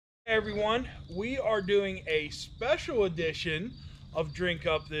Everyone, we are doing a special edition of Drink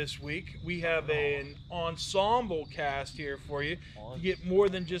Up this week. We have an ensemble cast here for you to get more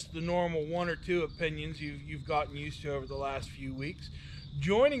than just the normal one or two opinions you've gotten used to over the last few weeks.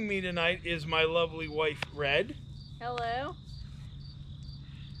 Joining me tonight is my lovely wife, Red. Hello.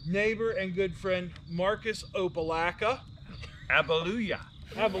 Neighbor and good friend, Marcus Opalaka. Hallelujah.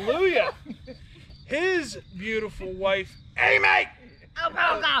 Hallelujah. His beautiful wife, Amy.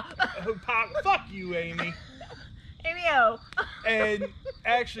 Fuck you, Amy. Amy-o. And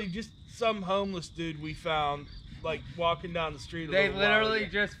actually, just some homeless dude we found, like, walking down the street. They literally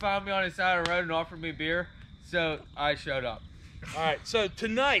just found me on the side of the road and offered me beer, so I showed up. All right, so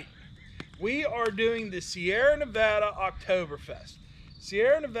tonight we are doing the Sierra Nevada Octoberfest.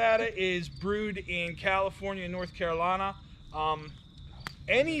 Sierra Nevada is brewed in California and North Carolina.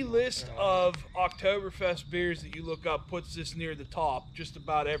 Any list of Oktoberfest beers that you look up puts this near the top, just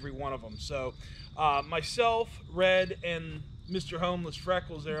about every one of them. So myself, Red, and Mr. Homeless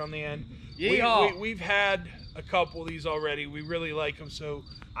Freckles there on the end, we've had a couple of these already. We really like them, so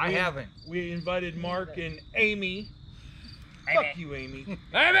I haven't. We invited Mark and Amy. Fuck you, Amy.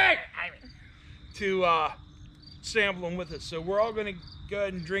 Amy! To sample them with us. So we're all going to go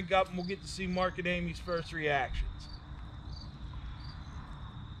ahead and drink up, and we'll get to see Mark and Amy's first reactions.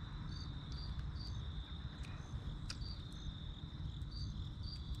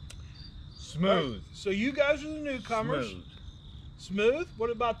 Smooth. Right, so you guys are the newcomers. Smooth. Smooth? What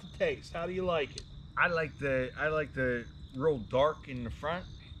about the taste? How do you like it? I like the real dark in the front,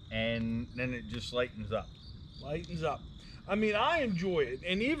 and then it just lightens up. Lightens up. I mean, I enjoy it.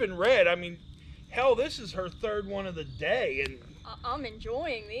 And even Red, I mean, hell, this is her third one of the day, and I'm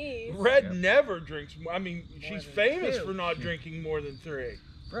enjoying these. Red never drinks. I mean, she's famous two. for not drinking more than 3.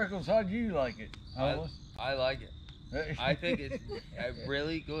 Freckles, how do you like it? I like it. I think it's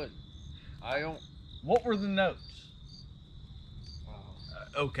really good. What were the notes?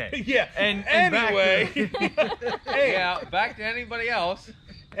 Okay. Yeah. And anyway, Yeah, back to anybody else.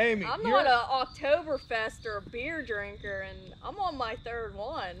 Amy, I'm not an Oktoberfest or a beer drinker, and I'm on my third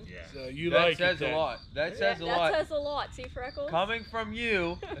one. Yeah. So you That like says it a then. lot. That says a lot. That says a lot. See, Freckles? Coming from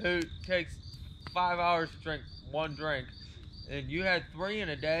you, who takes 5 hours to drink one drink, and you had 3 in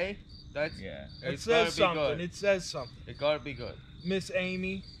a day, It it's says gotta be something. good. It says something. It gotta be good. Miss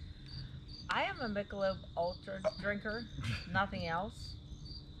Amy. I am a Michelob Ultra drinker, nothing else.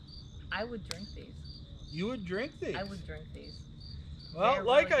 I would drink these. You would drink these? I would drink these. Well, They're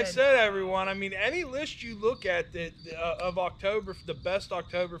like really I good. said, everyone, I mean, any list you look at that of the best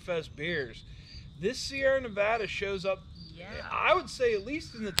Oktoberfest beers, this Sierra Nevada shows up, Yeah. I would say at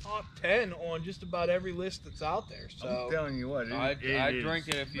least in the top 10 on just about every list that's out there. I'm So telling you what, I is drink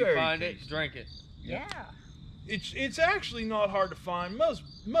it if you very find tasty. it. Drink it. Yeah. it's actually not hard to find.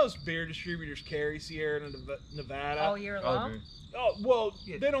 Most beer distributors carry Sierra Nevada. All year long. Okay. Oh, well,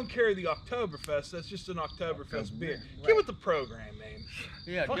 they don't carry the Oktoberfest. That's just an Oktoberfest beer. Right. Get with the program, man.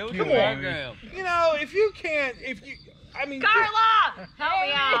 Yeah, Fuck give us you, the Amy. program. You know, I mean, Carla, help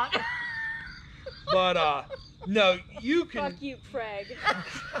me out. but no, you can. Fuck you, Craig.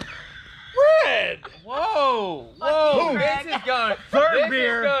 Red. Whoa! Fuck Whoa! you, Craig. This is going. Third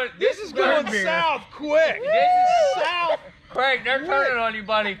beer. This is going beer. south quick. This is South. Craig, they're turning on you,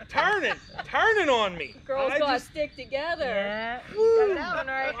 buddy. Turning on me. Girls I gotta just- stick together. Yeah. Woo. Got that one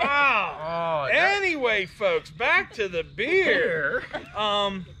right. Wow. Oh, Anyway, folks, back to the beer.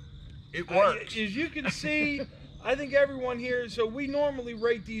 It works. As you can see, I think everyone here. So we normally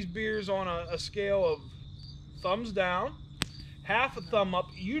rate these beers on a scale of thumbs down, half a thumb up.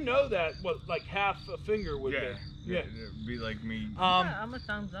 You know that what like half a finger would be. Yeah. It'd be like me. Yeah, I'm a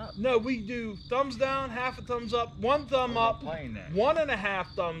thumbs up. No, we do thumbs down, half a thumbs up, 1 thumb We're not up, playing that. 1.5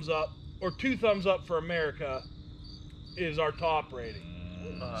 thumbs up, or 2 thumbs up for America is our top rating.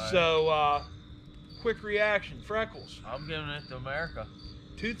 So, quick reaction, Freckles. I'm giving it to America.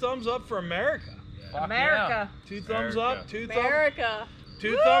 2 thumbs up for America. Fuck America. 2 thumbs America. up, 2 thumbs. America.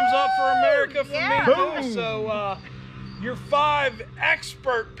 2 thumbs up for America for Yeah. me Boom. too. So, your 5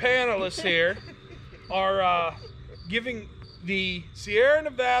 expert panelists here are giving the Sierra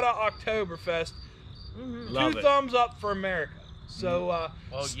Nevada Oktoberfest Love 2 it. thumbs up for America. So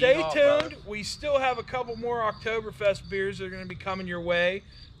Well, stay yeehaw, tuned. fellas. We still have a couple more Oktoberfest beers that are going to be coming your way.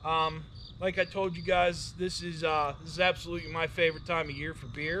 Like I told you guys, this is absolutely my favorite time of year for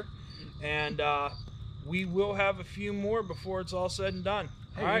beer, and we will have a few more before it's all said and done.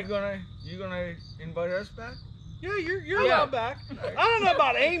 Hey, all right. you gonna invite us back? Yeah, you're Yeah. allowed back. I don't know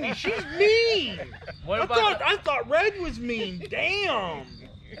about Amy. She's mean. What I about thought Red was mean. Damn.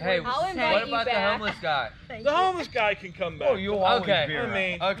 Hey, I'll invite what you about the back. homeless guy? Thank The you. homeless guy can come back. Oh, you'll always Okay. be I around.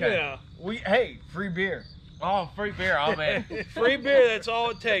 mean, Okay. hey, free beer. Oh, free beer. Oh, man. Free beer, that's all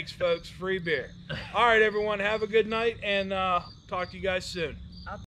it takes, folks. Free beer. All right, everyone, have a good night, and talk to you guys soon.